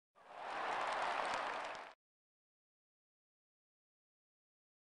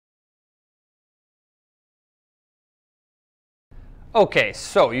Okay,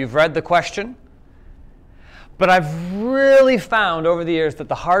 so you've read the question, but I've really found over the years that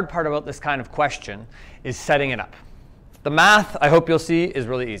the hard part about this kind of question is setting it up. The math, I hope you'll see, is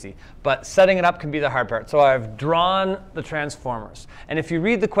really easy, but setting it up can be the hard part. So I've drawn the transformers. And if you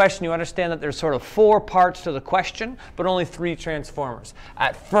read the question, you understand that there's sort of 4 parts to the question, but only 3 transformers.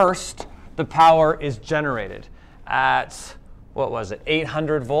 At first, the power is generated at, what was it,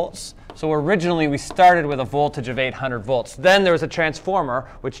 800 volts? So originally, we started with a voltage of 800 volts. Then there was a transformer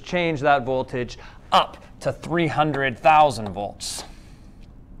which changed that voltage up to 300,000 volts.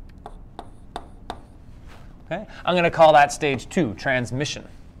 Okay? I'm going to call that stage 2, transmission.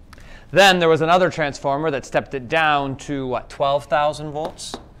 Then there was another transformer that stepped it down to, what, 12,000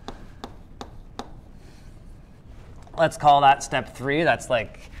 volts? Let's call that step 3. That's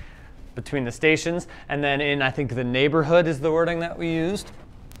like between the stations. And then in, I think, the neighborhood is the wording that we used.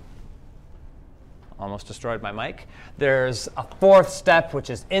 Almost destroyed my mic. There's a 4th step,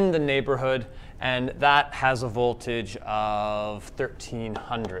 which is in the neighborhood, and that has a voltage of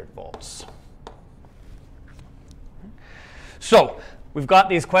 1,300 volts. So we've got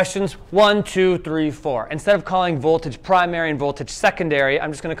these questions, 1, 2, 3, 4. Instead of calling voltage primary and voltage secondary,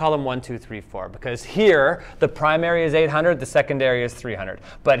 I'm just going to call them 1, 2, 3, 4. Because here, the primary is 800, the secondary is 300.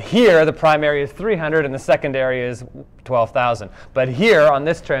 But here, the primary is 300, and the secondary is 12,000. But here, on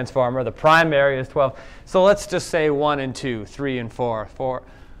this transformer, the primary is 12. So let's just say 1 and 2, 3 and 4, 4.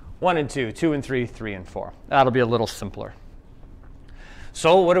 1 and 2, 2 and 3, 3 and 4. That'll be a little simpler.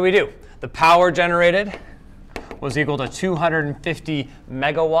 So what do? The power generated was equal to 250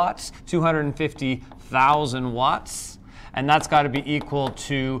 megawatts, 250,000 watts. And that's got to be equal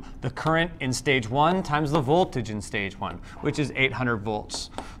to the current in stage 1 times the voltage in stage 1, which is 800 volts.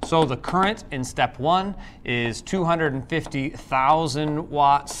 So the current in step 1 is 250,000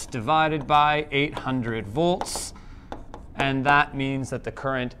 watts divided by 800 volts. And that means that the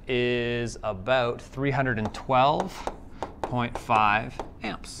current is about 312.5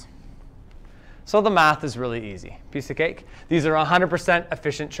 amps. So the math is really easy. Piece of cake. These are 100%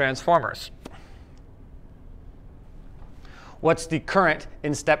 efficient transformers. What's the current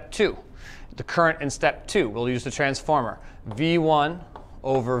in step 2? The current in step 2, we'll use the transformer. V1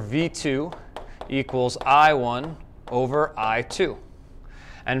 over V2 equals I1 over I2.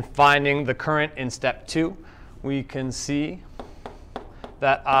 And finding the current in step 2, we can see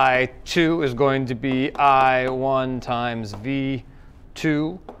that I2 is going to be I1 times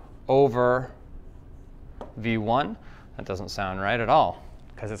V2 over V1. That doesn't sound right at all,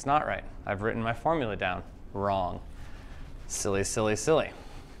 because it's not right. I've written my formula down wrong. Silly, silly, silly.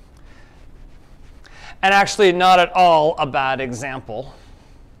 And actually, not at all a bad example.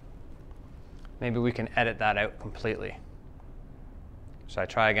 Maybe we can edit that out completely. Should I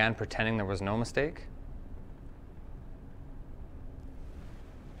try again, pretending there was no mistake?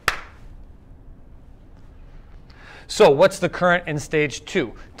 So what's the current in stage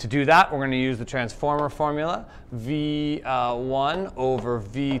 2? To do that, we're going to use the transformer formula. V1 over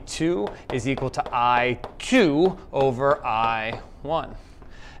V2 is equal to I2 over I1.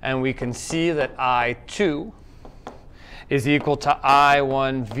 And we can see that I2 is equal to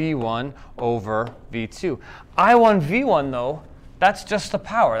I1 V1 over V2. I1 V1, though, that's just the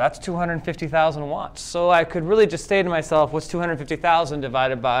power. That's 250,000 watts. So I could really just say to myself, what's 250,000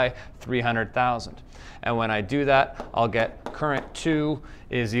 divided by 300,000? And when I do that, I'll get current 2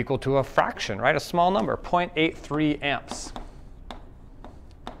 is equal to a fraction, right? A small number, 0.83 amps.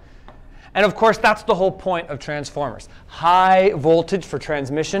 And of course, that's the whole point of transformers. High voltage for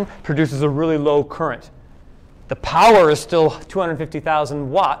transmission produces a really low current. The power is still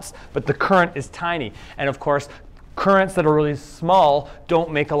 250,000 watts, but the current is tiny. And of course, currents that are really small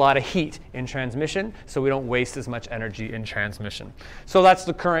don't make a lot of heat in transmission, so we don't waste as much energy in transmission. So that's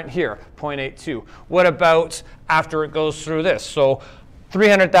the current here, 0.82. What about after it goes through this? So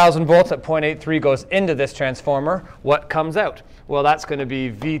 300,000 volts at 0.83 goes into this transformer. What comes out? Well, that's going to be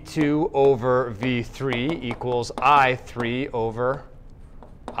V2 over V3 equals I3 over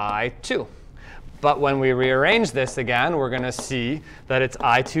I2. But when we rearrange this again, we're going to see that it's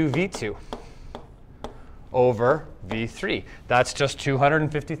I2 V2 over V3. That's just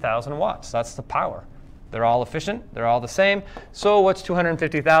 250,000 watts. That's the power. They're all efficient. They're all the same. So what's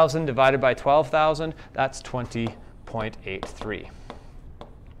 250,000 divided by 12,000? That's 20.83.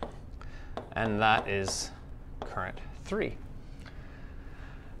 And that is current 3.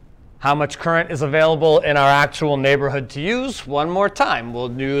 How much current is available in our actual neighborhood to use? One more time,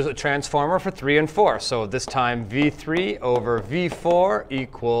 we'll use a transformer for 3 and 4. So this time V3 over V4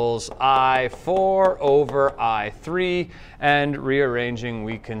 equals I4 over I3. And rearranging,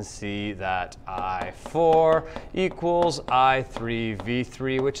 we can see that I4 equals I3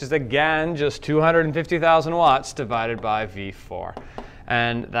 V3, which is again just 250,000 watts divided by V4.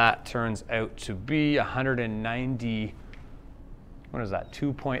 And that turns out to be 190. What is that,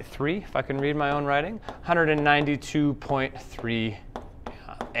 2.3, if I can read my own writing? 192.3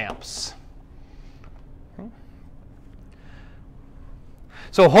 amps.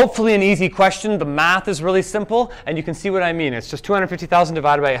 So hopefully an easy question. The math is really simple, and you can see what I mean. It's just 250,000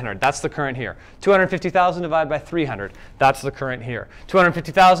 divided by 800. That's the current here. 250,000 divided by 300. That's the current here.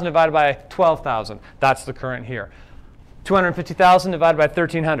 250,000 divided by 12,000. That's the current here. 250,000 divided by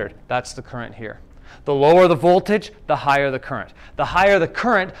 1,300. That's the current here. The lower the voltage, the higher the current. The higher the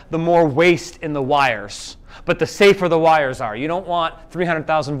current, the more waste in the wires. But the safer the wires are. You don't want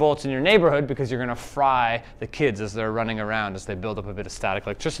 300,000 volts in your neighborhood because you're going to fry the kids as they're running around, as they build up a bit of static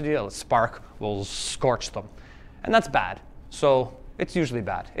electricity. A spark will scorch them. And that's bad. So it's usually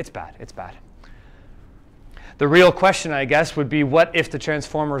bad. It's bad. It's bad. The real question, I guess, would be what if the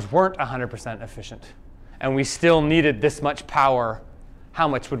transformers weren't 100% efficient and we still needed this much power? How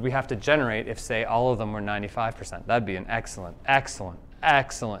much would we have to generate if, say, all of them were 95%? That'd be an excellent, excellent,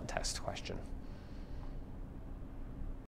 excellent test question.